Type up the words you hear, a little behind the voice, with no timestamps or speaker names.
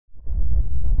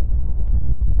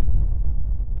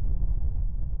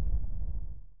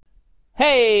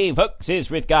Hey folks, it's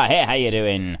Rithgar here, how you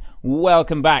doing?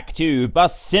 Welcome back to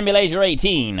Bus Simulator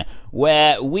 18,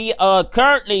 where we are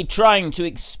currently trying to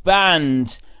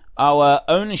expand our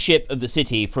ownership of the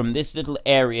city from this little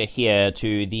area here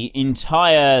to the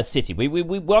entire city. We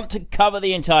want to cover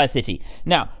the entire city.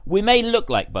 Now, we may look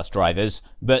like bus drivers,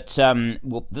 but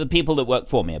well, the people that work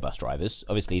for me are bus drivers.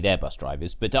 Obviously, they're bus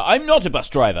drivers, but I'm not a bus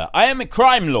driver. I am a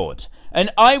crime lord, and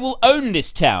I will own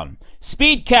this town.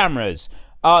 Speed cameras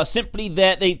are simply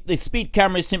there. The speed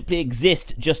cameras simply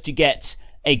exist just to get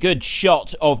a good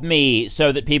shot of me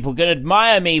so that people can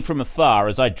admire me from afar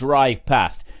as I drive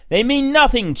past. They mean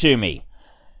nothing to me.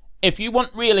 If you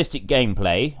want realistic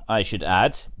gameplay, I should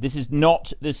add, this is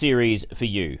not the series for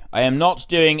you. I am not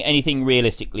doing anything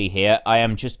realistically here. I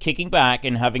am just kicking back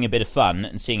and having a bit of fun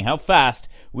and seeing how fast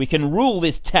we can rule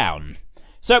this town.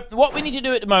 So, what we need to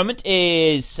do at the moment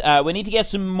is, we need to get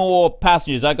some more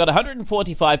passengers. I've got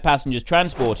 145 passengers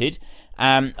transported.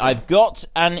 I've got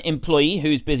an employee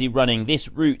who's busy running this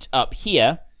route up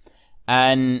here,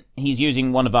 and he's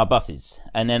using one of our buses.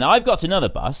 And then I've got another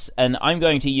bus, and I'm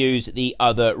going to use the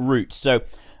other route. So,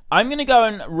 I'm going to go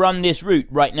and run this route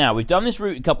right now. We've done this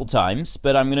route a couple times,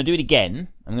 but I'm going to do it again.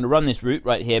 I'm going to run this route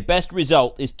right here. Best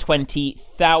result is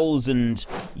 20,000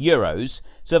 euros.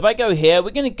 So, if I go here, we're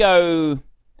going to go...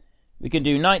 We can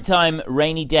do nighttime,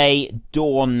 rainy day,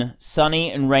 dawn,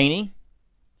 sunny and rainy.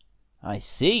 I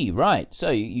see, right.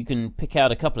 So you can pick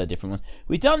out a couple of different ones.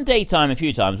 We've done daytime a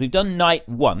few times. We've done night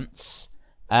once.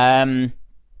 I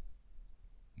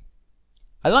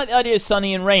like the idea of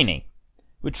sunny and rainy.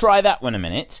 We'll try that one a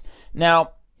minute.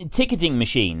 Now, ticketing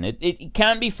machine. It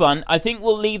can be fun. I think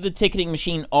we'll leave the ticketing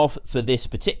machine off for this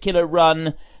particular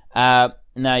run. Now,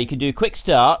 you can do quick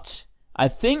start. I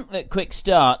think that quick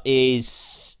start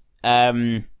is...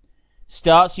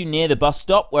 starts you near the bus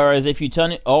stop, whereas if you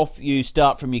turn it off, you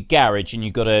start from your garage and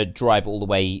you've got to drive all the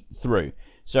way through.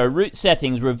 So route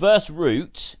settings, reverse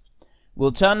route,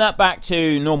 we'll turn that back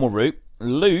to normal route.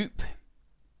 Loop,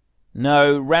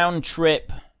 no, round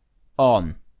trip,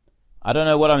 on. I don't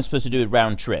know what I'm supposed to do with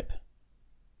round trip.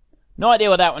 No idea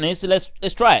what that one is, so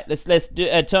let's try it. Let's do,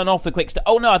 turn off the quick start.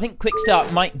 Oh no, I think quick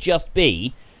start might just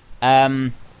be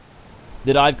that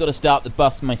I've got to start the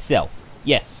bus myself.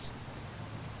 Yes.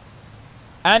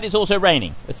 And it's also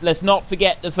raining. Let's not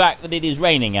forget the fact that it is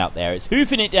raining out there. It's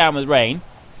hoofing it down with rain.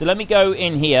 So let me go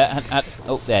in here.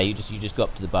 Oh, there, you just go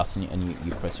up to the bus and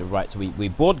you press it right. So we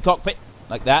board the cockpit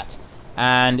like that.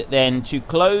 And then to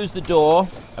close the door,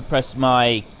 I press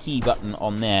my key button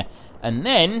on there. And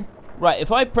then, right,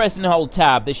 if I press and hold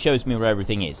tab, this shows me where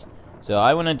everything is. So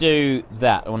I want to do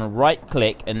that. I want to right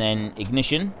click and then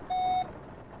ignition.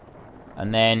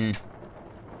 And then...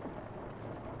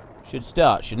 should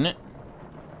start, shouldn't it?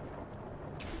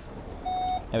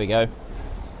 There we go.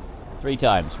 3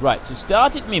 times. Right, so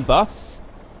started me bus.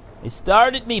 It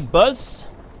started me bus.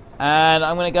 And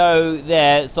I'm going to go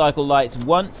there, cycle lights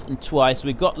once and twice.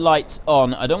 We've got lights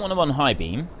on. I don't want them on high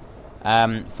beam.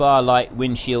 Far light,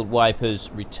 windshield wipers,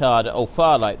 retarder. Oh,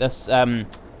 far light. That's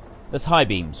high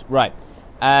beams. Right.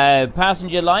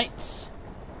 Passenger lights.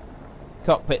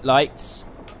 Cockpit lights.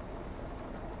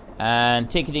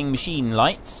 And ticketing machine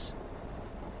lights.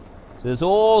 So it's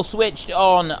all switched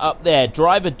on up there.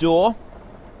 Driver door.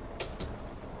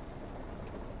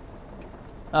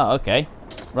 Oh, okay.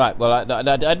 Right, well, I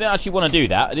didn't actually want to do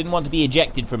that. I didn't want to be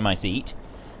ejected from my seat.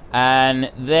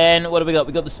 And then, what have we got?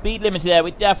 We've got the speed limiter there.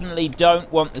 We definitely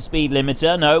don't want the speed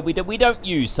limiter. No, we don't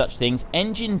use such things.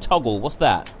 Engine toggle, what's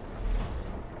that?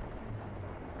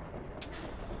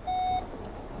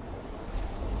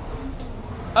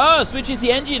 Oh, switches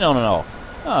the engine on and off.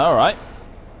 Oh, alright.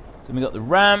 So we've got the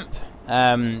ramp.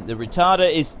 The retarder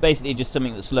is basically just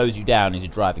something that slows you down as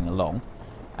you're driving along.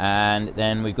 And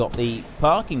then we've got the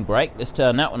parking brake. Let's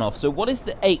turn that one off. So what is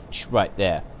the H right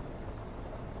there?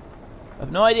 I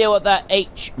have no idea what that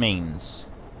H means.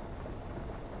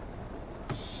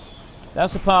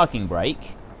 That's the parking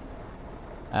brake.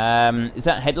 Is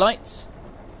that headlights?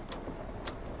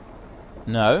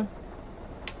 No.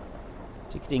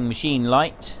 Ticketing machine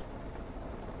light.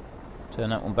 Turn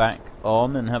that one back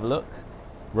on and have a look.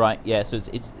 Right, yeah, so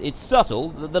it's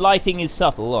subtle. The lighting is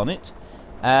subtle on it.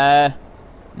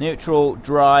 Neutral,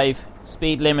 drive,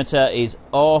 speed limiter is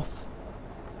off.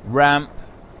 Ramp,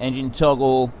 engine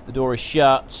toggle, the door is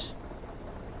shut.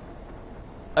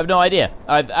 I have no idea.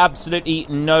 I've absolutely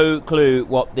no clue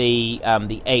what the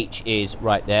H is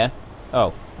right there.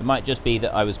 Oh, it might just be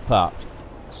that I was parked.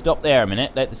 Stop there a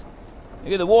minute. Look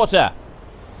at the water.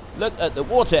 Look at the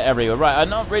water everywhere. Right, I'm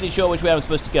not really sure which way I'm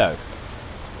supposed to go.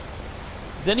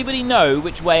 Does anybody know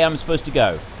which way I'm supposed to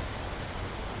go?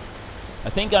 I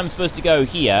think I'm supposed to go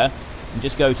here and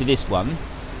just go to this one.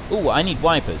 Oh, I need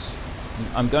wipers.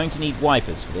 I'm going to need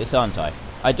wipers for this, aren't I?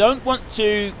 I don't want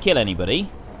to kill anybody.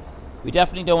 We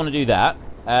definitely don't want to do that.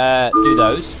 Do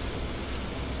those.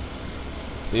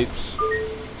 Oops.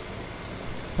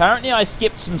 Apparently I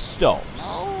skipped some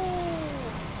stops. Oh,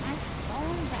 my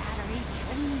phone battery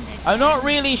drained. I'm not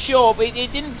really sure, but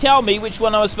it didn't tell me which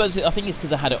one I was supposed to... I think it's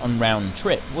because I had it on round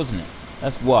trip, wasn't it?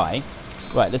 That's why.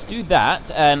 Right, let's do that,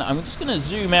 and I'm just going to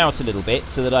zoom out a little bit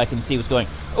so that I can see what's going...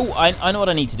 Oh, I know what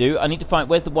I need to do. I need to find...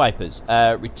 Where's the wipers?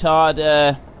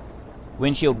 Retard,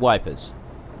 windshield wipers.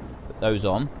 Put those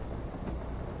on.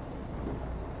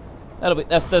 That'll be...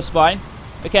 That's fine.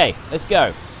 Okay, let's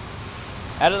go.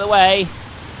 Out of the way.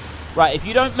 Right, if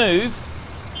you don't move...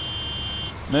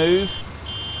 Move.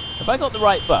 Have I got the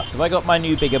right bus? Have I got my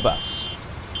new bigger bus?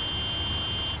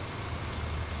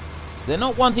 They're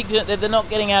not wanting to... They're not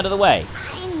getting out of the way.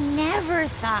 I never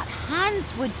thought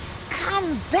Hans would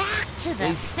come back to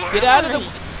the family. Get out of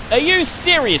the... Are you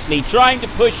seriously trying to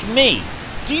push me?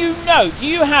 Do you know? Do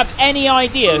you have any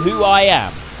idea who I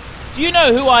am? Do you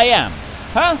know who I am?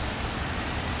 Huh?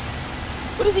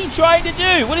 What is he trying to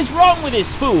do? What is wrong with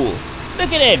this fool?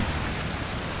 Look at him.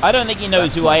 I don't think he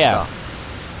knows who I am.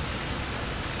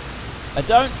 I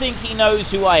don't think he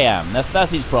knows who I am.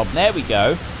 That's his problem. There we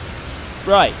go.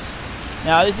 Right.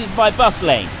 Now, this is my bus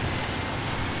lane.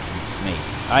 It's me.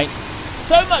 Right?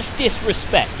 So much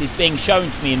disrespect is being shown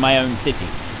to me in my own city.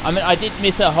 I mean, I did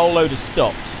miss a whole load of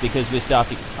stops because we're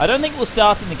starting... I don't think we'll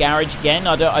start in the garage again.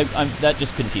 That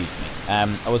just confused me.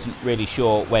 I wasn't really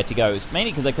sure where to go. It's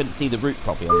mainly because I couldn't see the route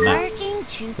properly on the map.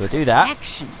 So we'll do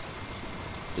that.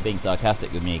 You're being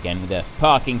sarcastic with me again with their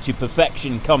parking to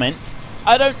perfection comments.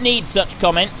 I don't need such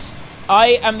comments.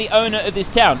 I am the owner of this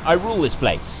town. I rule this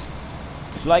place.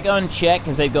 Shall I go and check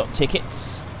if they've got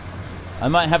tickets? I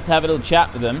might have to have a little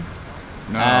chat with them.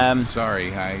 No,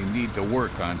 sorry. I need to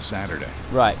work on Saturday.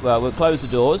 Right, well, we'll close the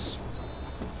doors.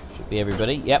 Should be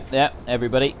everybody. Yep,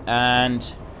 everybody.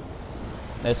 And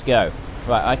let's go.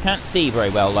 Right, I can't see very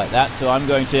well like that, so I'm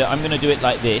going to do it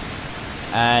like this.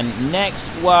 And next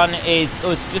one is...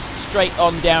 Oh, it's just straight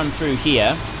on down through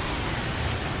here.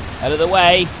 Out of the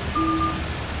way.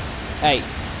 Hey,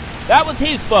 that was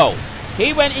his fault.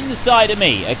 He went in the side of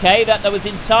me, okay? That was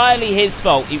entirely his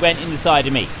fault. He went in the side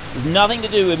of me. There's nothing to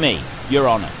do with me, Your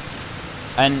Honor.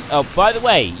 And, oh, by the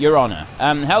way, Your Honor,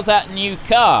 how's that new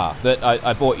car that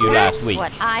I bought you last week?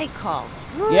 That's what I call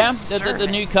good service. The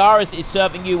new car is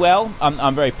serving you well.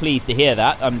 I'm very pleased to hear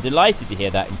that. I'm delighted to hear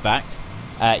that, in fact,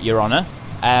 Your Honor.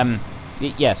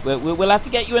 Yes, we'll have to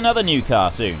get you another new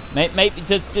car soon.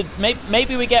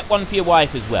 Maybe we get one for your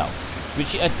wife as well.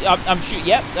 Which I'm sure,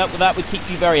 yep, that would keep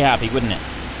you very happy, wouldn't it?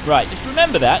 Right, just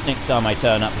remember that next time I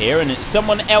turn up here, and it's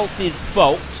someone else's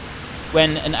fault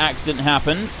when an accident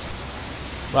happens.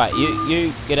 Right,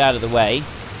 you get out of the way.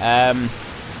 You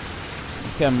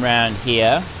come round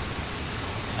here.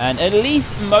 And at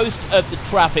least most of the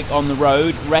traffic on the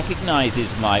road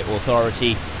recognises my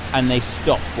authority, and they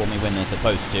stop for me when they're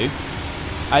supposed to.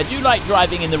 I do like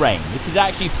driving in the rain. This is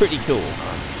actually pretty cool.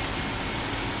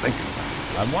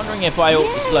 I'm wondering if I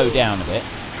ought to slow down a bit.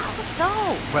 How so?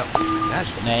 Well,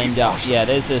 that's And yeah,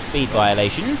 there's a speed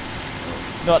violation.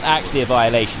 It's not actually a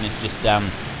violation, it's just an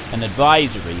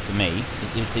advisory for me.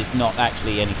 It's not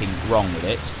actually anything wrong with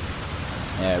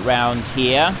it. Round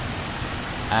here.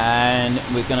 And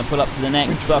we're going to pull up to the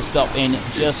next bus stop in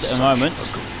just a moment.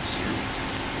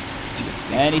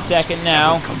 Any second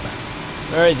now.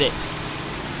 Where is it?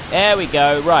 There we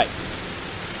go. Right.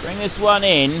 Bring this one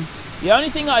in. The only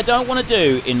thing I don't want to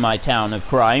do in my town of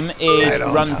crime is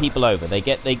run people over. They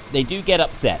do get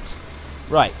upset.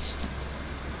 Right.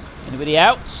 Anybody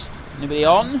out? Anybody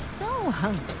on? I'm so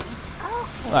hungry.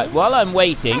 Okay. Right, while I'm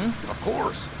waiting... Of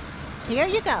course. Here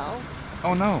you go.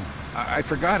 Oh, no. I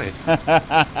forgot it.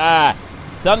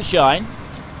 Sunshine,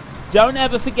 don't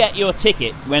ever forget your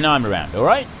ticket when I'm around,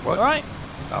 alright? What? Alright?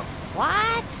 Oh.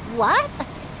 What?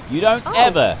 You don't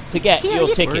ever forget Here, your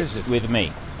you- tickets with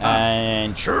me.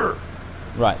 And... Sure.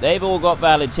 Right, they've all got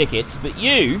valid tickets, but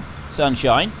you,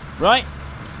 Sunshine, right?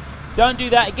 Don't do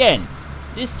that again.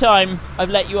 This time, I've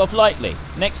let you off lightly.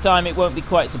 Next time, it won't be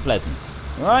quite so pleasant.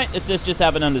 Alright, let's just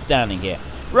have an understanding here.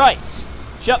 Right,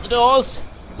 shut the doors.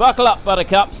 Buckle up,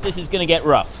 buttercups. This is going to get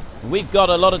rough. We've got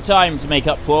a lot of time to make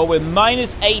up for. We're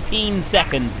minus 18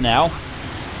 seconds now.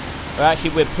 Or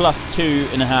actually, we're plus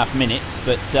 2.5 minutes,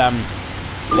 but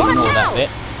we'll ignore that bit.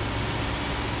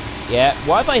 Yeah,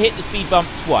 why have I hit the speed bump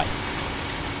twice?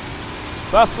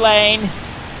 Bus lane.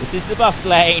 This is the bus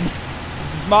lane.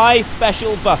 This is my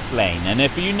special bus lane. And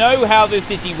if you know how the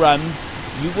city runs,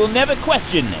 you will never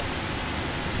question this.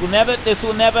 It's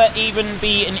will never even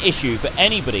be an issue for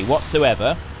anybody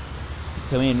whatsoever.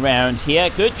 Coming round here.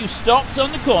 Good, you stopped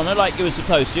on the corner like you were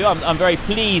supposed to. I'm very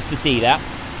pleased to see that.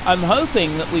 I'm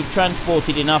hoping that we've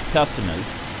transported enough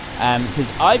customers, because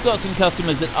I've got some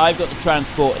customers that I've got to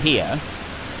transport here,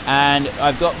 and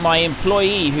I've got my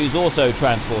employee who's also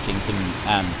transporting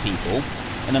some people,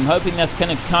 and I'm hoping that's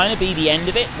going to kind of be the end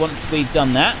of it once we've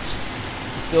done that.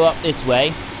 Let's go up this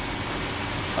way.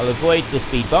 I'll avoid the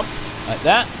speed bump like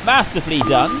that. Masterfully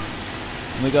done.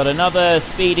 And we got another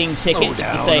speeding ticket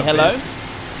just to say hello.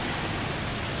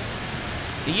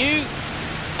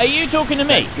 Are you talking to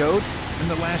me? That goat in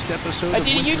the last episode of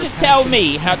Did you Winter just tell Passion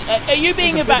me how? Are you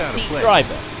being a was a bit out of backseat place.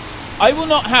 driver? I will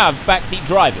not have backseat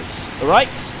drivers. All right?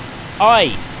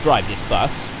 I drive this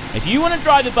bus. If you want to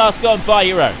drive the bus, go and buy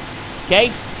your own.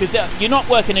 Okay? Because you're not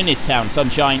working in this town,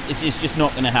 sunshine. This is just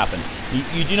not going to happen.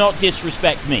 You do not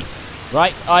disrespect me,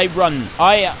 right? I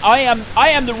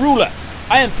am the ruler.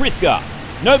 I am Frithgar.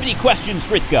 Nobody questions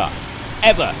Frithgar,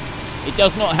 ever. It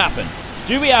does not happen.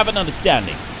 Do we have an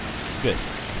understanding? Good.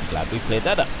 I'm glad we cleared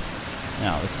that up.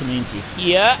 Now let's come into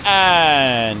here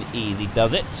and easy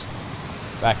does it.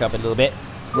 Back up a little bit.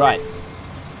 Right.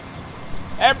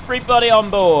 Everybody on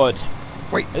board.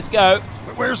 Wait. Let's go.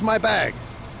 Where's my bag?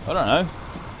 I don't know.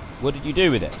 What did you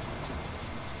do with it?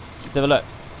 Let's have a look.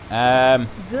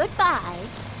 Goodbye.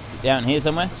 Is it down here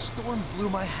somewhere? The storm blew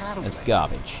my hat away. That's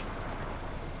garbage.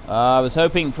 I was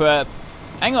hoping for a...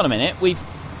 Hang on a minute. We've...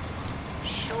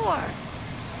 Sure.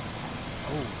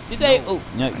 Did they... Oh,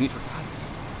 no. You...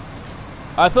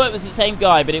 I thought it was the same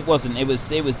guy, but it wasn't. It was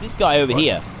this guy over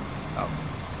here. Oh,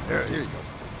 here you go.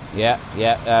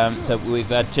 Yeah. So we've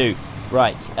had two.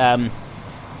 Right. I'm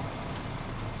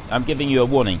giving you a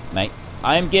warning, mate.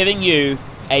 I am giving you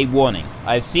a warning.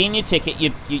 I've seen your ticket.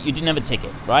 You didn't have a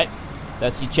ticket, right?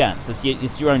 That's your chance.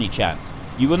 It's your only chance.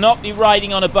 You will not be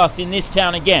riding on a bus in this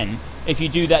town again if you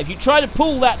do that. If you try to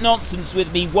pull that nonsense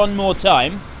with me one more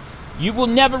time, you will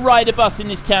never ride a bus in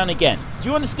this town again. Do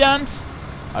you understand?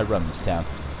 I run this town.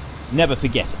 Never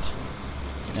forget it.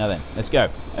 Now then, let's go.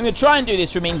 I'm going to try and do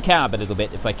this from in-cab a little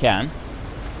bit if I can.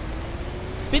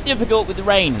 It's a bit difficult with the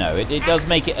rain, though. It does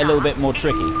make it a little bit more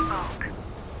tricky.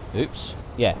 Oops.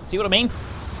 Yeah, see what I mean?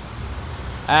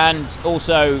 And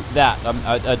also that.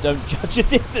 I don't judge the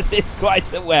distances quite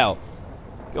so well.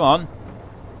 Go on.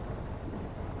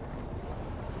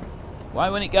 Why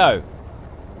won't it go?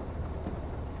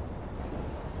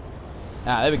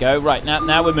 Ah, there we go. Right,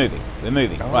 now we're moving. We're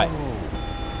moving. Oh, right.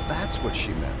 that's what she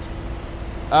meant.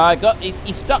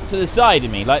 He's stuck to the side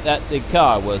of me like that the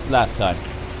car was last time.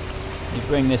 You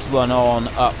bring this one on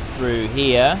up through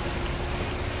here.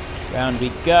 Round we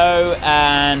go,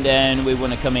 and then we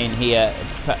want to come in here.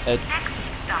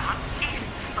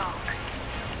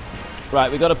 Right,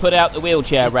 we've got to put out the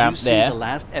wheelchair ramp there. The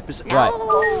last episode? No,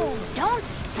 Right. Don't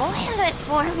spoil it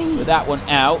for me. Put that one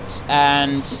out,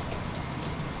 and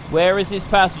where is this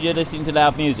passenger listening to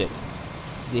loud music?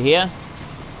 Is he here?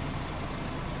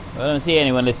 I don't see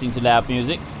anyone listening to loud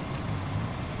music.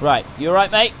 Right, you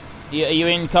alright, mate? Are you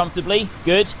in comfortably?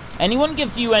 Good. Anyone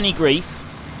gives you any grief?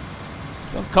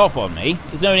 Don't cough on me.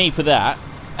 There's no need for that.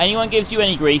 Anyone gives you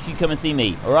any grief, you come and see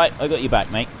me. Alright, I got your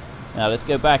back, mate. Now let's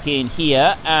go back in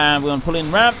here, and we're going to pull in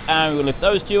the ramp, and we'll lift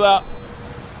those two up.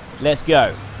 Let's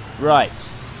go.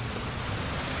 Right.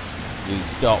 You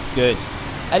stop. Good.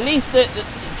 At least the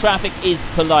traffic is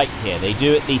polite here. They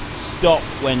do at least stop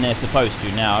when they're supposed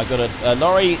to. Now, I've got a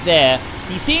lorry there.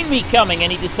 He's seen me coming,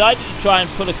 and he decided to try and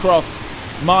pull across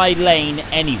my lane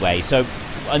anyway. So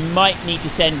I might need to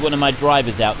send one of my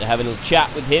drivers out to have a little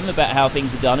chat with him about how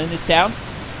things are done in this town.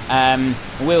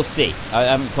 We'll see. I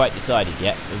haven't quite decided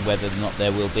yet whether or not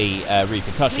there will be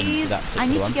repercussions for that particular I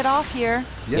need one. to get off here.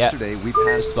 Yesterday we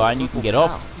passed. It's fine, you can get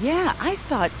off. Yeah, I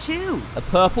saw it too. A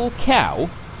purple cow?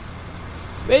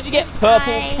 Where'd you get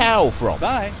purple Bye. cow from?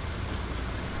 Bye.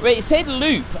 Wait, it said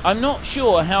loop. I'm not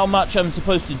sure how much I'm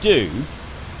supposed to do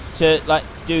to, like,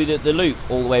 do the loop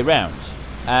all the way round.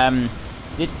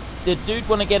 Did dude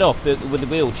want to get off with the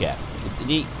wheelchair? Did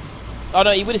he? Oh,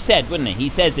 no, he would have said, wouldn't he? He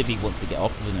says if he wants to get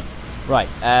off, doesn't he? Right,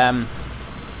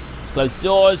 let's close the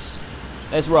doors.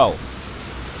 Let's roll.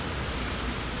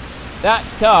 That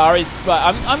car is... Right,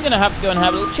 I'm going to have to go and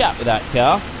have a little chat with that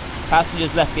car.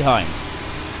 Passengers left behind.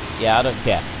 Yeah, I don't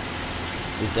care.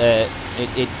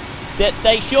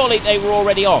 Surely they were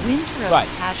already on. Winter of Right,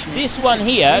 Passion is this such one a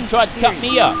here great tried to cut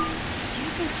series. me up. Do you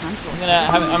think Hans will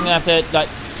I'm gonna have to like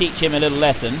teach him a little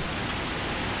lesson.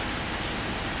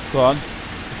 Go on,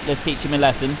 let's teach him a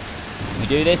lesson. Can we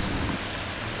do this?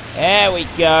 There we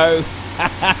go.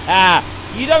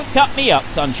 You don't cut me up,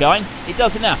 sunshine. It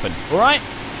doesn't happen. All right?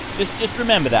 Just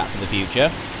remember that for the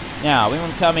future. Now, we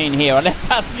want to come in here. I left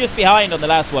passengers behind on the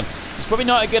last one. It's probably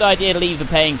not a good idea to leave the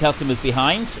paying customers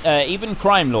behind. Even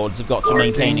crime lords have got to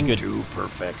maintain a good... to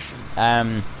perfection.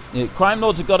 Crime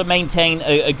lords have got to maintain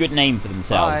a good name for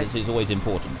themselves. It's always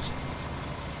important.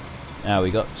 Now,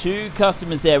 we got 2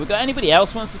 customers there. We got anybody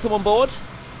else wants to come on board?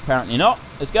 Apparently not.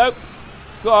 Let's go.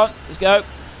 Go on. Let's go.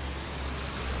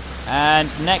 And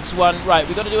next one. Right,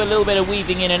 we've got to do a little bit of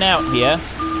weaving in and out here.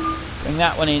 Bring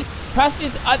that one in.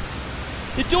 Passengers...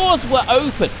 The doors were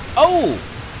open. Oh!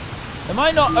 Am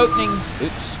I not opening...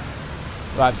 Oops.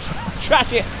 Right,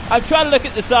 I'm trying to look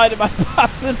at the side of my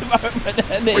bus at the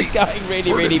moment, and it's going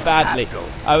really, really badly.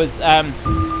 I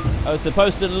was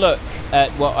supposed to look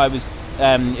at what I was...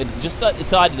 just at the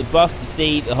side of the bus to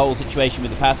see the whole situation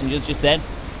with the passengers just then.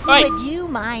 Right. Would you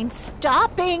mind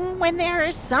stopping when there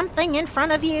is something in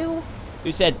front of you?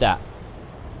 Who said that?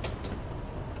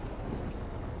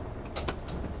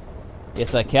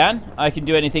 Yes, I can. I can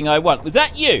do anything I want. Was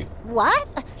that you?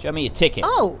 What? Show me your ticket.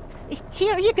 Oh,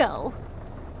 here you go.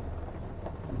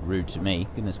 Rude to me.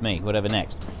 Goodness me. Whatever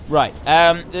next. Right.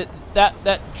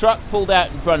 That truck pulled out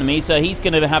in front of me, so he's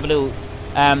going to have a little...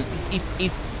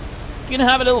 he's going to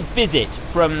have a little visit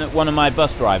from one of my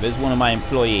bus drivers, one of my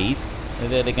employees.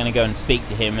 They're going to go and speak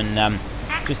to him and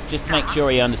just make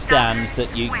sure he understands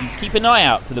that you keep an eye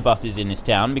out for the buses in this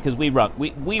town, because we rule.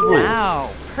 Wow,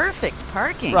 perfect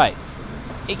parking. Right.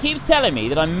 It keeps telling me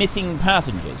that I'm missing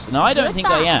passengers, and I don't think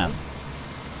I am.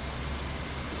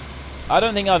 I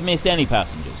don't think I've missed any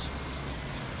passengers.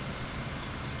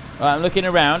 Right, I'm looking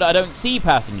around. I don't see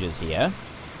passengers here.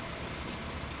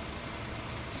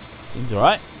 Seems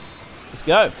alright. Let's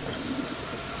go.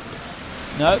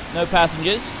 No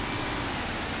passengers.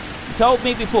 You told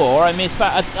me before I missed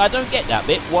I don't get that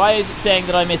bit. Why is it saying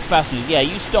that I missed passengers? Yeah,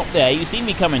 you stop there. You see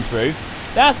me coming through.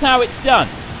 That's how it's done.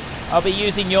 I'll be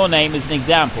using your name as an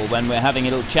example when we're having a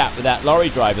little chat with that lorry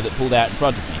driver that pulled out in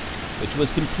front of me, which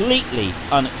was completely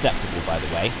unacceptable, by the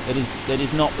way. That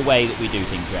is not the way that we do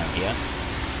things around here.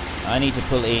 I need to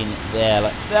pull in there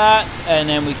like that, and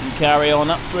then we can carry on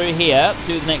up through here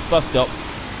to the next bus stop.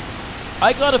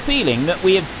 I got a feeling that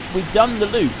we've done the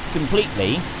loop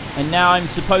completely, and now I'm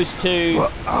supposed to...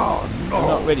 Oh, no. I'm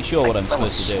not really sure what I'm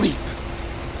supposed to do.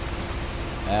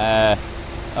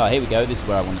 Oh, here we go. This is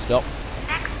where I want to stop.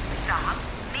 Next stop,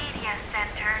 Media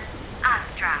Center,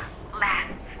 Astra.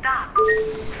 Last stop.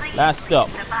 Please Last stop.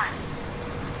 leave the bus.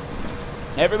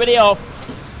 Everybody off.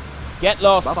 Get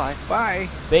lost. Bye-bye. Bye.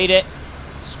 Beat it.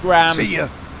 Scram. See ya.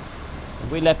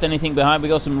 Have we left anything behind? We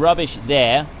got some rubbish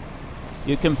there.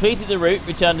 You completed the route.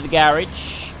 Return to the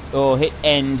garage, or hit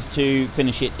end to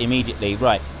finish it immediately.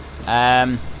 Right.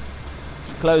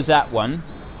 Close that one.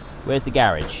 Where's the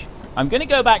garage? I'm going to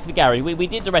go back to the garage. We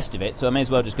did the rest of it, so I may as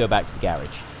well just go back to the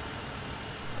garage.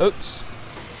 Oops.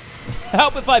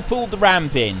 Help if I pulled the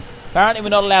ramp in. Apparently we're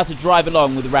not allowed to drive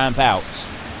along with the ramp out.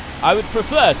 I would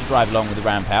prefer to drive along with the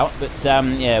ramp out, but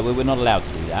yeah, we're not allowed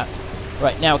to do that.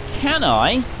 Right, now can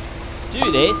I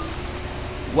do this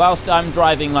whilst I'm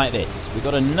driving like this? We've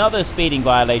got another speeding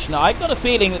violation. I've got a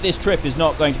feeling that this trip is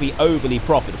not going to be overly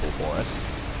profitable for us,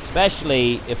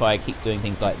 especially if I keep doing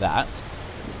things like that.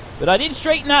 But I did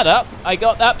straighten that up. I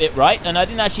got that bit right, and I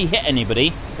didn't actually hit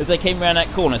anybody as I came around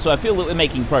that corner, so I feel that we're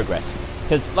making progress.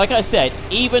 Because, like I said,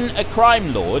 even a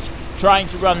crime lord trying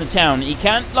to run the town, he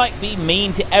can't, like, be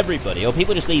mean to everybody, or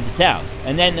people just leave the town.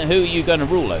 And then who are you going to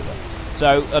rule over?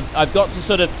 So, I've got to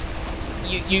sort of...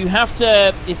 You have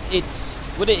to... It's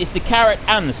the carrot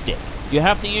and the stick. You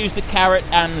have to use the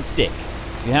carrot and the stick.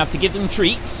 You have to give them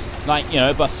treats, like, you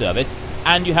know, bus service,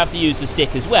 and you have to use the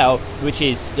stick as well, which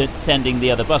is sending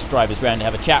the other bus drivers around to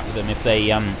have a chat with them if they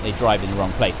drive in the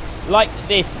wrong place. Like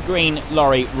this green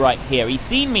lorry right here. He's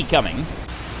seen me coming.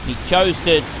 He chose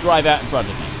to drive out in front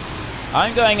of me.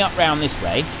 I'm going up round this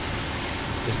way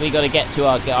because we got to get to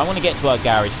our... I want to get to our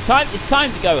garage. It's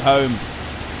time to go home.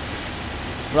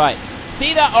 Right.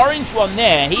 See that orange one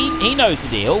there? He knows the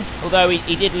deal, although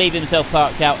he did leave himself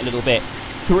parked out a little bit.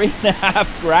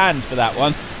 $3.5 grand for that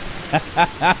one.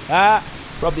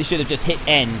 Probably should have just hit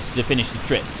end to finish the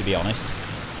trip, to be honest.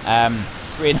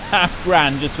 $3.5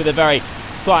 grand just for the very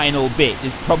final bit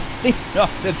is probably not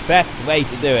the best way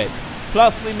to do it.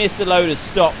 Plus, we missed a load of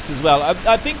stops as well.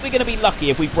 I think we're going to be lucky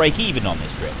if we break even on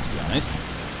this trip, to be honest.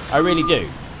 I really do.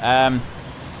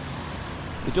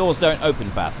 The doors don't open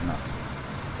fast enough.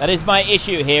 That is my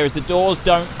issue here, is the doors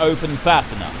don't open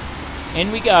fast enough.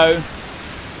 In we go.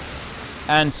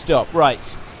 And stop.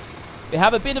 Right. We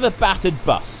have a bit of a battered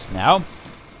bus now.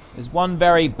 There's one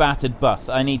very battered bus.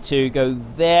 I need to go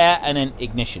there and then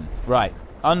ignition. Right.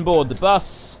 Unboard the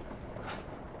bus.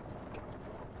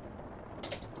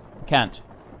 Can't.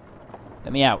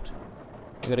 Let me out.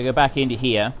 We've got to go back into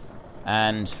here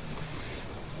and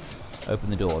open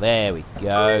the door. There we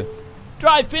go.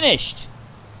 Drive finished.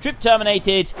 Trip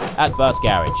terminated at bus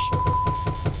garage.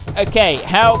 Okay,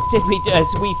 how did we do?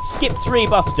 So we skipped 3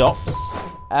 bus stops.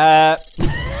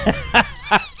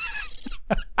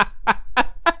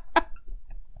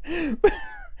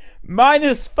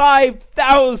 Minus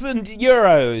 5,000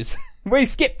 euros. We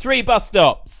skipped 3 bus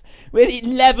stops. We had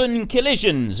 11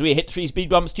 collisions. We hit 3 speed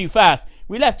bumps too fast.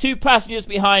 We left 2 passengers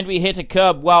behind. We hit a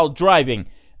curb while driving.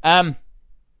 It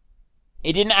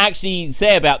didn't actually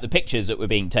say about the pictures that were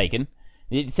being taken.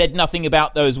 It said nothing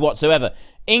about those whatsoever.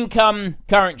 Income,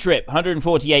 current trip,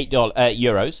 148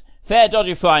 euros. Fare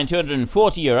Dodger fine,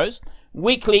 240 euros.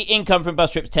 Weekly income from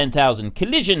bus trips, 10,000.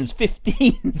 Collisions,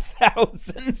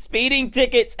 15,000. Speeding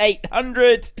tickets,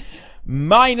 800.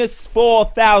 Minus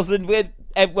 4,000.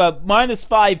 Minus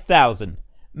 5,000.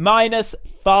 Minus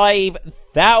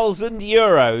 5,000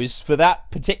 euros for that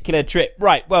particular trip.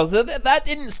 Right, well, that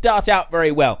didn't start out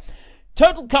very well.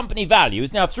 Total company value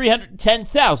is now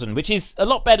 310,000, which is a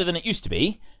lot better than it used to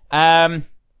be.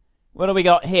 What do we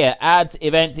got here? Ads,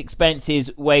 events,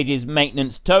 expenses, wages,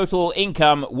 maintenance. Total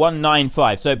income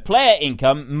 195. So player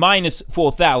income minus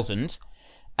 4,000.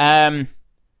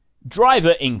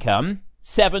 Driver income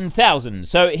 7,000.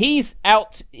 So his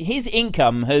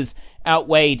income has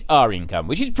outweighed our income,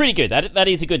 which is pretty good. That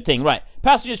is a good thing, right?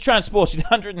 Passengers transported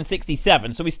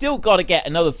 167. So we still got to get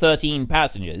another 13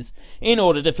 passengers in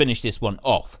order to finish this one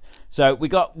off. So we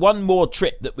got one more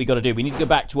trip that we got to do. We need to go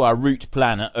back to our route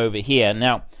planner over here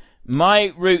now.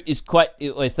 My route is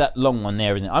it's that long one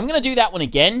there, isn't it? I'm going to do that one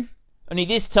again. Only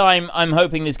this time, I'm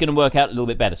hoping it's going to work out a little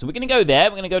bit better. So we're going to go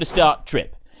there. We're going to go to start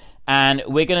trip. And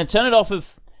we're going to turn it off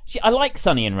of... I like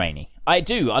sunny and rainy. I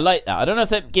do. I like that. I don't know if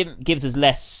that gives us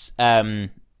less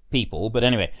people. But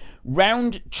anyway.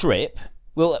 Round trip.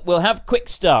 We'll have quick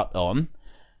start on.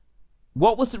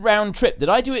 What was the round trip? Did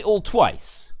I do it all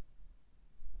twice?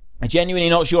 I'm genuinely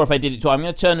not sure if I did it twice. I'm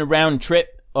going to turn the round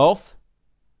trip off.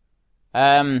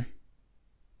 I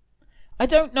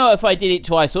don't know if I did it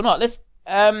twice or not. Let's,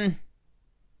 I'm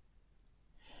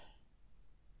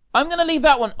going to leave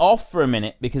that one off for a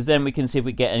minute because then we can see if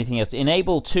we get anything else.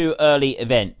 Enable too early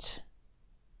event.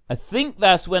 I think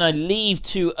that's when I leave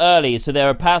too early so there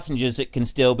are passengers that can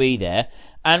still be there.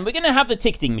 And we're going to have the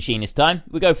ticketing machine this time.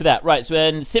 We'll go for that. Right, so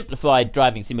in simplified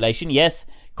driving simulation, yes.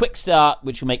 Quick start,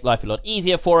 which will make life a lot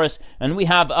easier for us. And we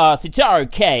have our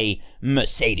Citaro K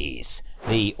Mercedes,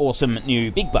 the awesome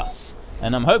new big bus.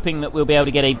 And I'm hoping that we'll be able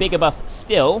to get a bigger bus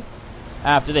still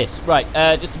after this. Right,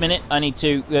 just a minute. I need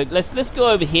to... let's go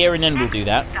over here and then we'll do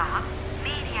that.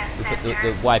 We'll put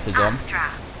the wipers on.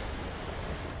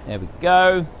 There we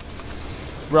go.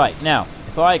 Right, now,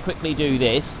 if I quickly do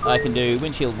this, I can do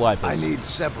windshield wipers. I need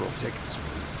several tickets.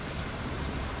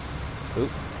 Ooh.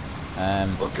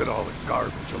 Look at all the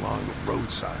garbage along the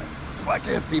roadside. Why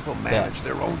can't people manage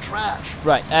their own trash?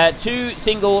 Right, 2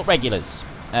 single regulars.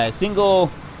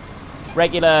 Single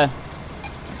regular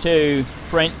 2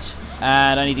 print,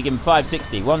 and I need to give them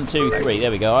 560. 1, 2, 3.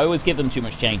 There we go. I always give them too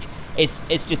much change. It's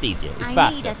just easier. It's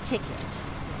faster. I need a ticket.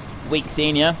 Week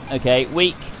senior. Okay,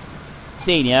 week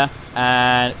senior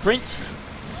and print.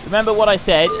 Remember what I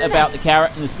said about the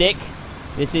carrot and the stick?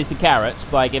 This is the carrot.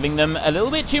 By giving them a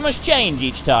little bit too much change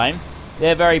each time,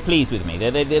 they're very pleased with me.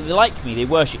 They like me. They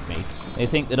worship me. They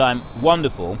think that I'm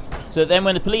wonderful. So then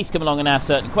when the police come along and ask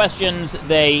certain questions,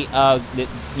 they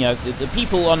the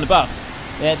people on the bus,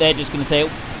 they're just going to say,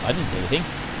 oh, I didn't see anything.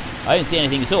 I didn't see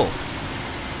anything at all.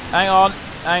 Hang on,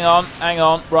 hang on, hang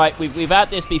on. Right, we've had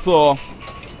this before.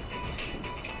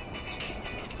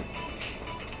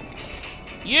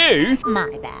 You?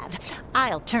 My bad.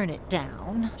 I'll turn it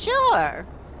down. Sure.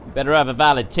 You better have a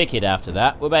valid ticket after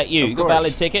that. What about you? You got a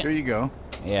valid ticket? Here you go.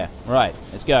 Yeah, right.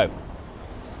 Let's go.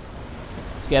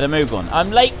 Let's get a move on.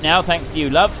 I'm late now, thanks to you,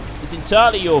 love. It's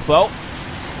entirely your fault.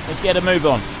 Let's get a move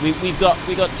on. We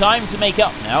got time to make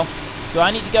up now. So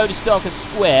I need to go to Stocker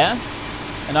Square,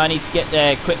 and I need to get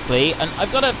there quickly. And I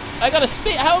got a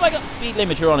speed. How have I got the speed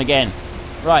limiter on again?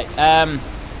 Right.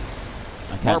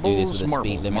 I can't do this with a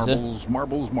speed limiter.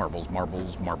 Marbles.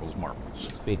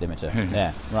 Speed limiter.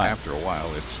 Yeah. Right. After a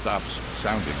while, it stops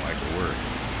sounding like a word.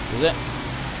 Is it?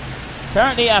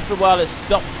 Apparently, after a while, it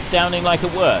stops sounding like a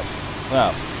word.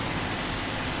 Well,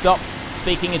 stop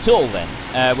speaking at all then.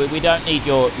 We don't need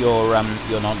your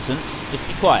nonsense. Just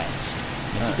be quiet.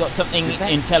 Unless you've got something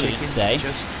intelligent to say.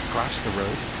 Just cross the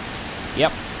road.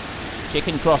 Yep.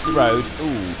 Chicken cross the road.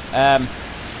 Ooh.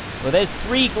 Well, there's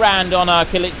 $3,000 on our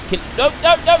no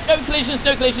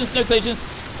collisions.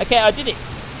 Okay, I did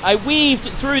it. I weaved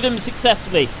through them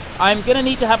successfully. I'm going to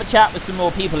need to have a chat with some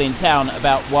more people in town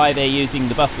about why they're using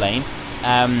the bus lane.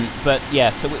 But yeah,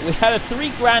 so we had a 3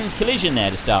 grand collision there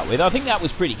to start with. I think that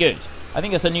was pretty good. I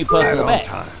think that's a new personal Right on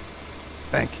best. time.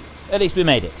 Thank you. At least we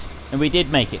made it. And we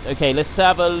did make it. Okay, let's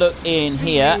have a look in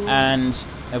here. And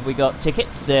have we got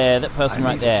tickets? That person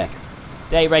right there.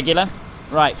 Day regular.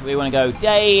 Right, we want to go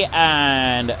day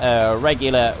and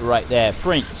regular right there.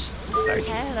 Print. Thank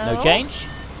you. Hello. No change.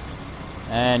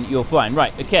 And you're fine.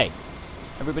 Right, okay.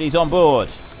 Everybody's on board.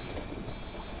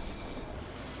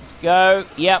 Let's go.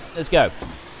 Yep, let's go.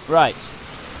 Right.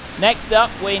 Next up,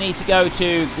 we need to go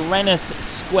to Greenwich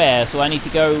Square. So I need to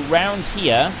go round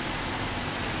here.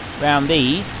 Round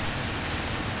these.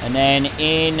 And then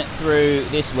in through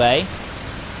this way.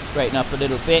 Straighten up a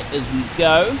little bit as we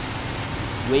go.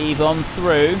 Weave on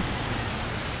through.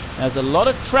 There's a lot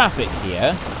of traffic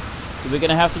here. So we're going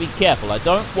to have to be careful. I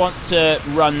don't want to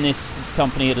run this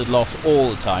company at a loss all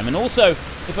the time. And also,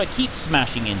 if I keep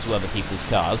smashing into other people's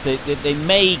cars, they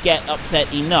may get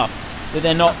upset enough that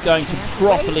they're not going to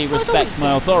properly respect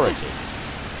my authority.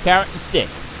 Carrot and stick.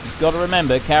 You've got to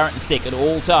remember carrot and stick at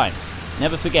all times.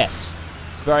 Never forget.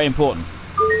 It's very important.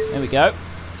 There we go.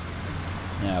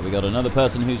 Now we got another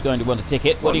person who's going to want a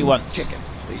ticket. What do you want? Chicken,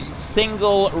 please.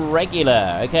 Single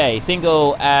regular. Okay,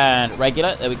 single and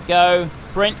regular. There we go.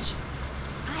 Print.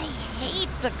 I hate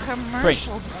the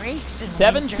commercial breaks in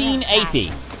 1780.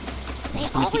 They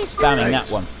Just gonna keep always spamming that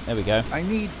one. There we go. I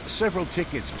need several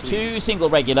tickets, please. 2 single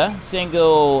regular.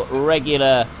 Single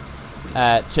regular 2.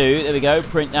 There we go.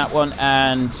 Print that one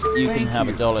and you can have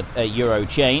a euro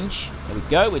change. There we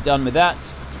go. We're done with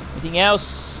that. Anything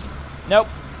else? Nope.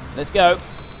 Let's go.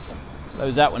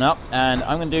 Close that one up. And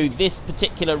I'm going to do this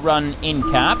particular run in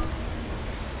cab.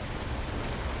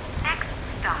 Next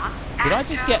stop, Did I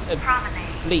just get a Promenade.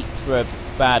 bleep for a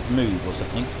bad move or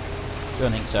something?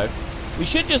 Don't think so. We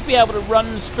should just be able to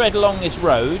run straight along this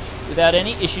road without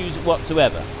any issues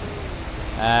whatsoever.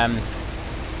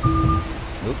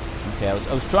 Oop, okay,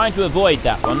 I was trying to avoid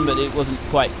that one, but it wasn't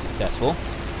quite successful.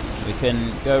 We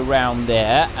can go round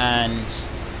there, and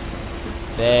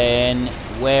then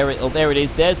where it... Oh, there it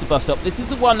is. There's the bus stop. This is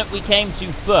the one that we came to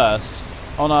first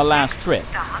on our last trip.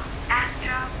 Stop,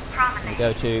 Astro Promenade. We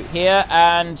go to here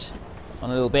and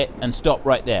on a little bit and stop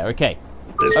right there. Okay,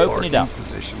 This open it up. parking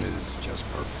position is just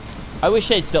perfect. I wish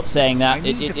they'd stop saying that. I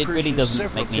need It to really purchase doesn't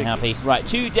several make me happy. tickets. Right,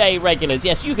 2-day regulars.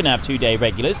 Yes, you can have 2-day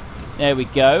regulars. There we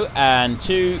go. And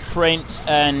 2 print.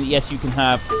 And yes, you can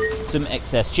have some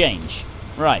excess change.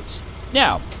 Right.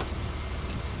 Now,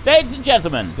 ladies and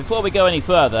gentlemen, before we go any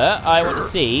further, I want to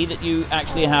see that you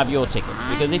actually have your tickets.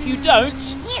 Because if you don't,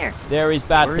 Here. there is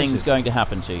bad Where is things it? going to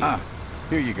happen to you. Ah,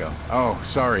 here you go. Oh,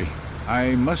 sorry.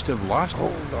 I must have lost it.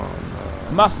 Hold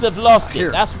on. Must have lost it.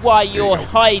 Here. That's why Here you you're go.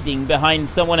 hiding behind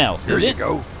someone else, Here is you it?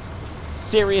 go.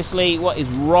 Seriously, what is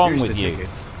wrong Here's with the you? ticket.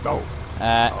 No.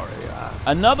 Uh, Sorry.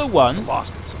 Another I one.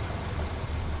 lost it somehow.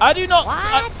 I do not.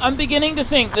 What? I'm beginning to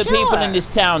think that Sure. people in this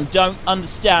town don't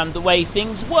understand the way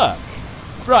things work.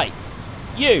 Right.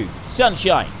 You,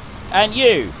 Sunshine. And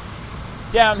you,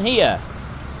 down here.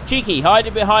 Cheeky,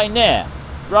 hiding behind there.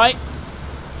 Right?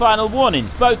 Final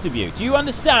warnings, both of you. Do you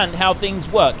understand how things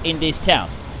work in this town?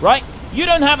 Right? You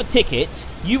don't have a ticket.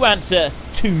 You answer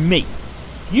to me.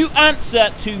 You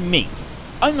answer to me.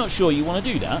 I'm not sure you want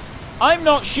to do that. I'm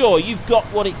not sure you've got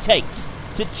what it takes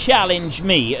to challenge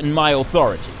me and my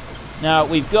authority. Now,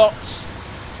 we've got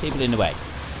people in the way.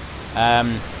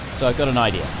 So I've got an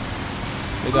idea.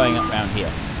 We're going up round here.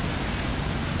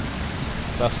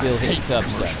 Bus will hit the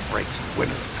curbstone. Commercial breaks in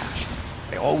winter are passion.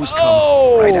 They always come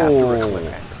Oh! right after a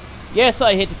cliffhanger. Yes,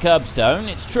 I hit a curbstone,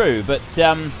 it's true, but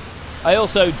I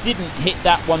also didn't hit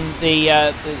that one,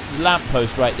 the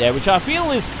lamppost right there, which I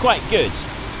feel is quite good.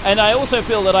 And I also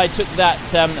feel that I took that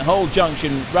whole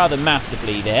junction rather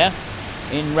masterfully there.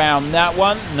 In round that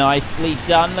one. Nicely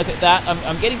done. Look at that.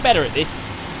 I'm getting better at this.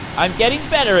 I'm getting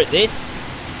better at this.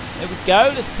 There we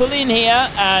go. Let's pull in here.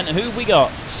 And who have we got?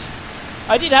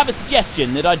 I did have a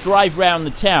suggestion that I drive round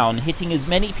the town hitting as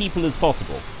many people as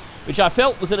possible, which I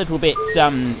felt was a little bit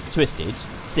twisted,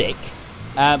 sick,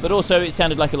 but also it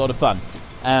sounded like a lot of fun.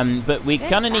 But we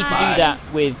kind of need to do that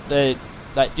with,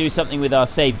 like, do something with our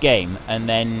save game and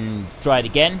then try it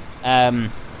again.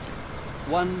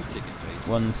 One ticket, please.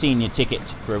 One senior ticket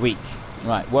for a week.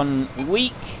 Right, 1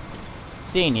 week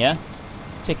senior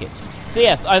ticket. So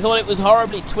yes, I thought it was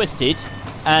horribly twisted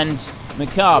and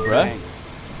macabre.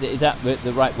 Is that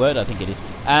the right word? I think it is.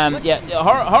 Yeah,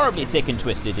 horribly sick and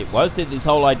twisted it was. This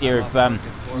whole idea of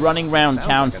running around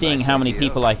town, seeing how many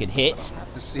people I could hit.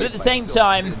 see But if at the I same still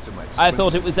time, fit into my I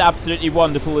thought it swimsuit. was absolutely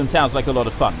wonderful and sounds like a lot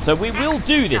of fun. So we will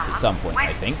do this at some point,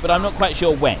 I think, but I'm not quite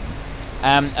sure when.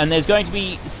 And there's going to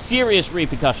be serious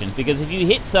repercussions, because if you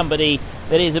hit somebody,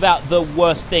 that is about the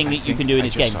worst thing that you can do in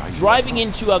this game. Driving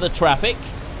into other traffic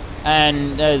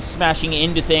and smashing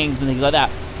into things and things like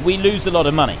that, we lose a lot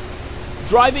of money.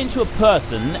 Drive into a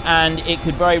person and it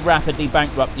could very rapidly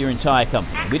bankrupt your entire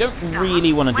company. We don't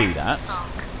really want to do that.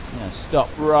 I'm going to stop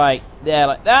right there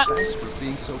like that. Thanks for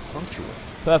being so punctual.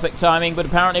 Perfect timing, but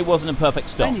apparently it wasn't a perfect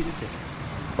stop. I need a ticket.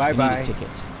 You need Bye-bye. a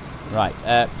ticket.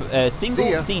 Right, See single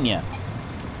ya. senior.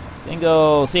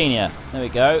 Single senior. There we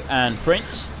go. And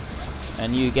print.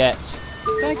 And you get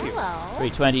Thank you.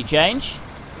 320 change.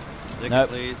 Ticket, Nope.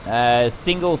 please.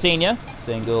 Single senior.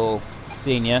 Single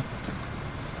senior.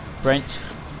 Print.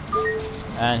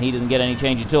 And he doesn't get any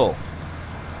change at all.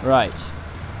 Right.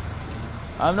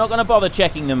 I'm not going to bother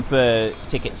checking them for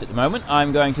tickets at the moment.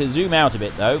 I'm going to zoom out a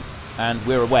bit, though, and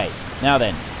we're away. Now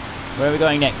then, where are we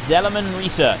going next? Zellerman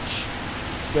Research.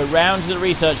 Go round to the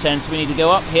research centre. We need to go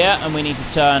up here, and we need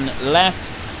to turn left.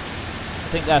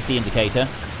 I think that's the indicator.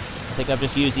 I think I've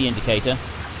just used the indicator.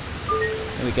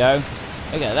 There we go.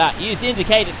 Look at that. Used the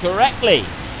indicator correctly.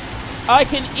 I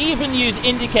can even use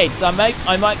indicators. I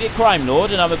might be a crime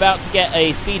lord, and I'm about to get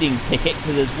a speeding ticket,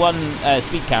 because there's one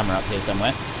speed camera up here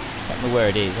somewhere. I can't remember where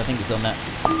it is. I think it's on that.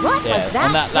 What was that?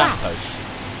 On that lamppost.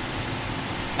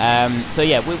 So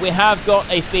yeah, we have got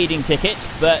a speeding ticket,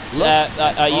 but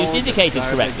I used indicators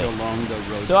correctly.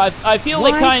 So I feel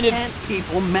Why they kind of can't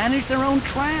people manage their own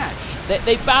trash?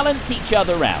 they balance each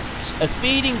other out. A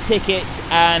speeding ticket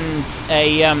and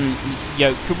a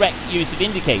correct use of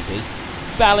indicators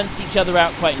balance each other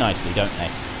out quite nicely, don't they?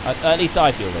 At least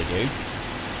I feel they do.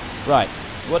 Right,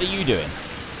 what are you doing?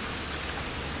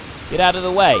 Get out of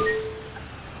the way.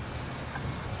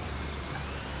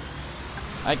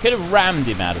 I could have rammed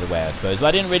him out of the way, I suppose, but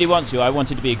I didn't really want to. I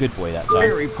wanted to be a good boy that time.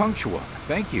 Very punctual.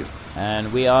 Thank you.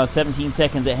 And we are 17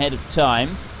 seconds ahead of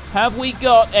time. Have we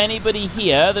got anybody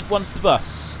here that wants the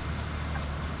bus?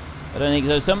 I don't think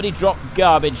so. Somebody dropped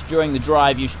garbage during the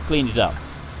drive. You should clean it up.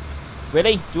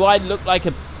 Really? Do I look like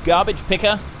a garbage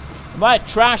picker? Am I a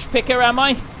trash picker, am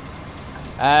I?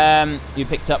 You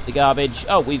picked up the garbage.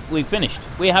 Oh, we've finished.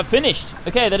 We have finished.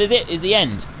 Okay, that is it. Is the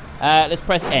end. Let's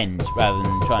press end rather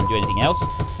than try and do anything else.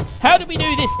 How did we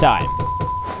do this time?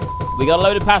 We got a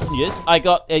load of passengers. I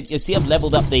got, you see I've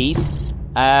leveled up these.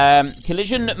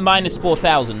 Collision minus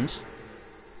 4,000.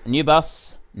 New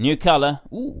bus, new colour.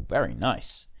 Ooh, very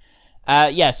nice.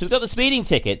 Yeah, so we've got the speeding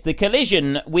ticket. The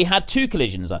collision, we had 2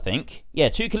 collisions, I think. Yeah,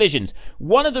 2 collisions.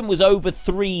 One of them was over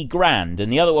 3 grand,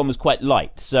 and the other one was quite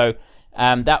light. So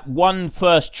that one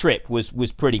first trip was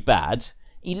pretty bad.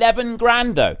 11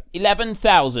 grand though,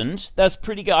 11,000. That's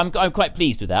pretty good. I'm quite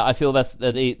pleased with that. I feel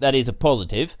that is a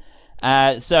positive.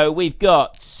 So we've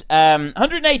got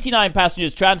 189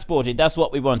 passengers transported. That's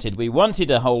what we wanted. We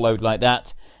wanted a whole load like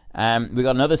that. We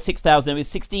got another 6,000. It was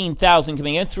 16,000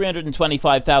 coming in.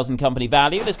 325,000 company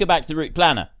value. Let's go back to the route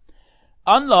planner.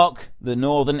 Unlock the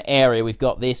northern area. We've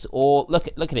got this all. Look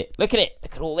at it. Look at it.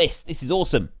 Look at all this. This is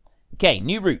awesome. Okay,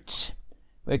 new route.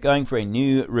 We're going for a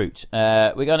new route.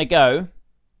 We're going to go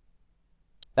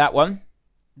that one.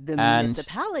 The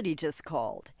municipality just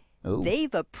called. Ooh.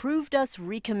 They've approved us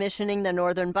recommissioning the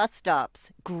northern bus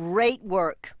stops. Great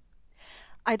work.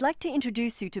 I'd like to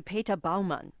introduce you to Peter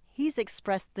Baumann. He's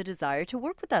expressed the desire to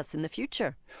work with us in the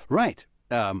future. Right.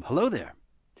 Hello there.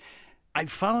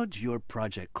 I've followed your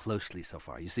project closely so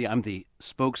far. You see, I'm the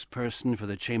spokesperson for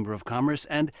the Chamber of Commerce,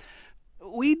 and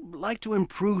we'd like to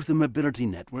improve the mobility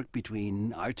network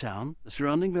between our town, the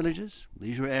surrounding villages,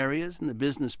 leisure areas, and the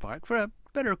business park for a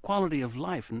better quality of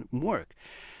life and work.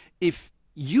 If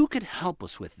you could help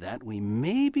us with that, we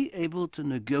may be able to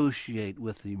negotiate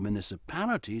with the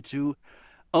municipality to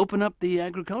open up the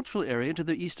agricultural area to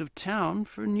the east of town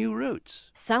for new routes.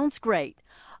 Sounds great.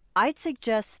 I'd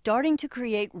suggest starting to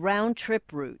create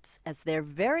round-trip routes, as they're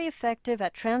very effective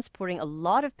at transporting a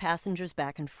lot of passengers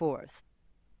back and forth.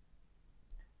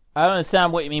 I don't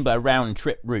understand what you mean by round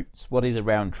trip routes. What is a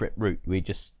round trip route? We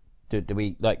just do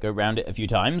we like go around it a few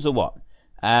times or what?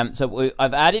 So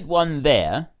I've added one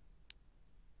there.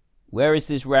 Where is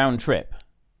this round trip?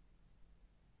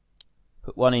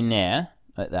 Put one in there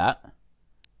like that,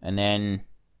 and then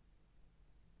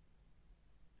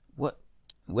what?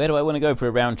 Where do I want to go for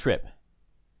a round trip?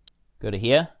 Go to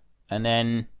here, and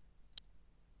then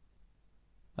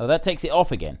oh, that takes it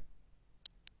off again.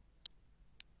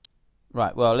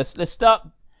 Right, well, let's start.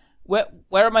 Where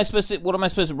am I supposed to? What am I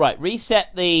supposed to write?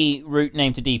 Reset the route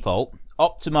name to default.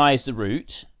 Optimize the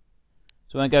route.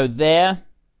 So I'm going to go there,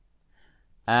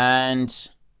 and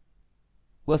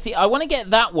Well, see, I want to get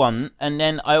that one, and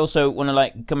then I also want to,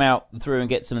 like, come out through and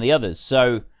get some of the others.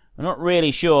 So, I'm not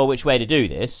really sure which way to do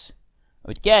this. I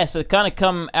would guess I'd kind of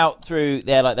come out through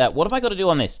there like that. What have I got to do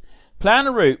on this? Plan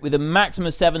a route with a maximum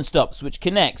of 7 stops, which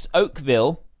connects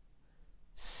Oakville,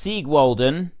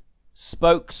 Siegwalden,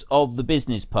 spokes of the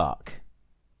business park.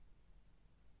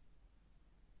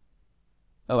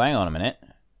 Oh, hang on a minute.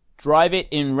 Drive it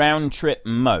in round-trip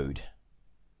mode.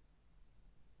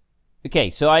 Okay,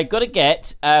 so I got to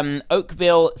get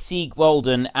Oakville,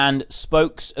 Siegwalden, and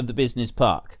spokes of the business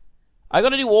park. I got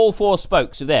to do all 4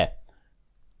 spokes of there.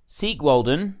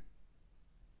 Siegwalden.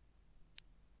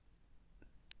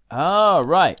 Oh,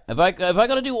 right. Have I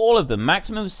got to do all of them?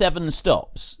 Maximum of 7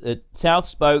 stops. South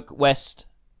spoke, west.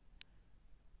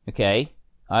 Okay.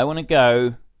 I want to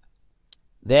go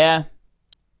there,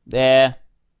 there,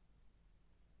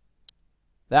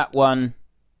 that one.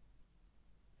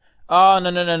 Oh,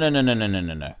 no.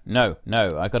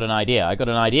 No, I got an idea. I got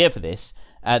an idea for this.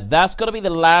 That's got to be the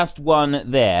last one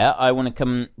there. I want to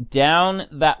come down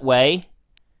that way.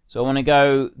 So I want to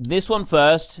go this one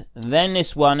first, then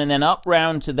this one, and then up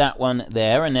round to that one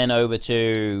there, and then over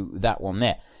to that one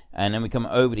there. And then we come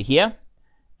over to here,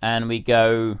 and we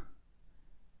go...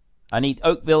 I need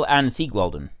Oakville and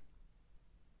Siegwalden.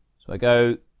 So I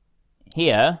go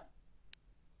here,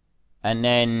 and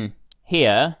then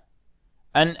here.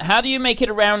 And how do you make it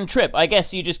a round trip? I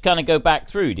guess you just kind of go back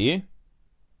through, do you?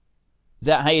 Is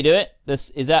that how you do it?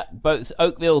 Is that both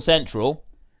Oakville Central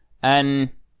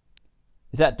and...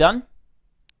 Is that done?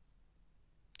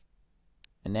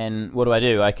 And then what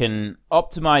do? I can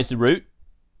optimize the route.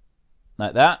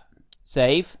 Like that.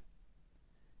 Save.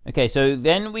 Okay, so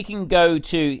then we can go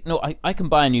to... No, I can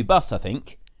buy a new bus, I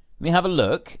think. Let me have a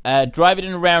look. Drive it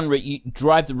in a round route. You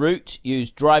drive the route. Use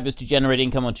drivers to generate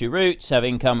income on 2 routes. Have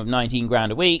income of 19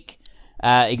 grand a week.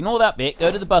 Ignore that bit.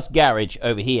 Go to the bus garage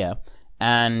over here.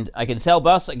 And I can sell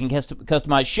bus. I can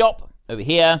customize shop over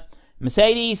here.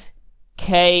 Mercedes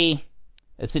K...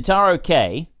 Citaro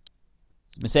K,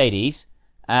 Mercedes,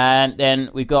 and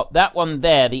then we've got that one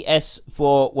there, the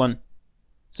S41.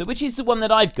 So which is the one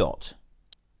that I've got?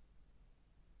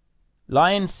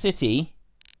 Lion City.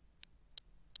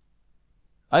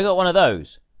 I got one of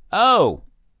those. Oh.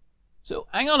 So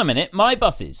hang on a minute, my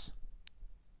buses.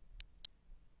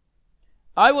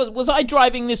 Was I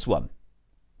driving this one?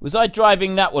 Was I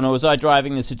driving that one, or was I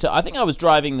driving the Citaro? I think I was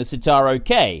driving the Citaro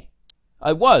K.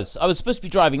 I was supposed to be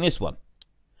driving this one.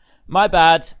 My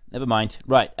bad. Never mind.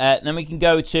 Right. Then we can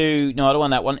go to... No, I don't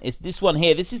want that one. It's this one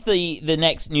here. This is the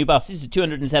next new bus. This is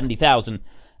 270,000.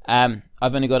 I've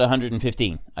only got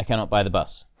 115. I cannot buy the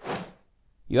bus.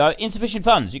 You have insufficient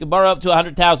funds. You can borrow up to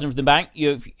 100,000 from the bank.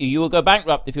 You will go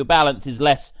bankrupt if your balance is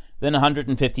less than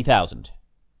 150,000.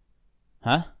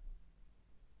 Huh?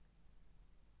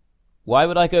 Why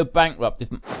would I go bankrupt if...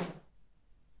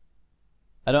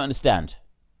 I don't understand.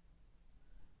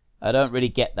 I don't really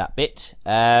get that bit.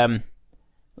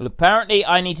 Well, apparently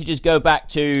I need to just go back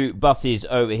to buses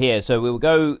over here. So we'll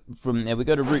go from there. We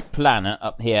go to Route Planner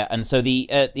up here, and so the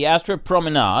Astra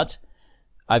Promenade.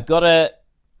 I've got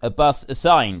a bus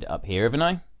assigned up here, haven't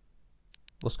I?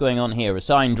 What's going on here?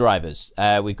 Assigned drivers.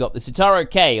 We've got the Citaro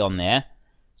K on there,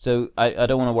 so I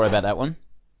don't want to worry about that one.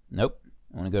 Nope.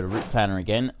 I want to go to Route Planner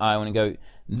again. I want to go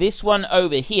this one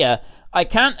over here. I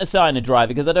can't assign a driver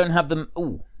because I don't have them.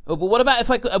 Ooh. Oh, but what about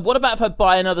if I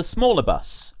buy another smaller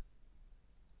bus?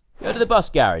 Go to the bus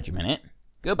garage a minute.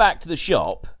 Go back to the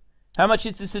shop. How much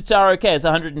is the Citaro K? It's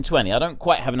 120. I don't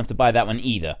quite have enough to buy that one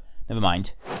either. Never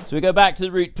mind. So we go back to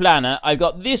the Route Planner. I've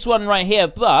got this one right here,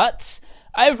 but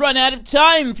I've run out of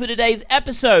time for today's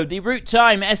episode. The route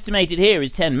time estimated here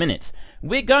is 10 minutes.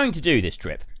 We're going to do this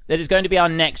trip. That is going to be our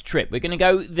next trip. We're going to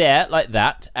go there like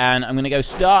that, and I'm going to go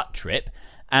start trip.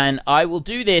 And I will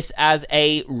do this as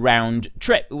a round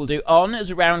trip. We'll do on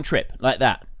as a round trip, like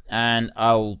that. And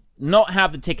I'll not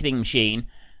have the ticketing machine.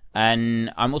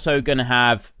 And I'm also going to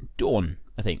have Dawn,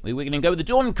 I think. We're going to go with the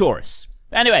Dawn chorus.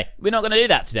 Anyway, we're not going to do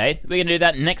that today. We're going to do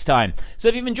that next time. So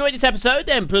if you've enjoyed this episode,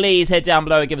 then please head down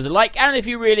below and give us a like. And if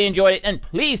you really enjoyed it, then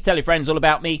please tell your friends all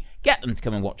about me. Get them to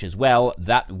come and watch as well.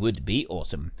 That would be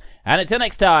awesome. And until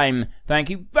next time, thank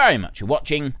you very much for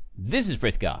watching. This is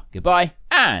Frithgar. Goodbye,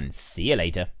 and see you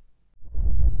later.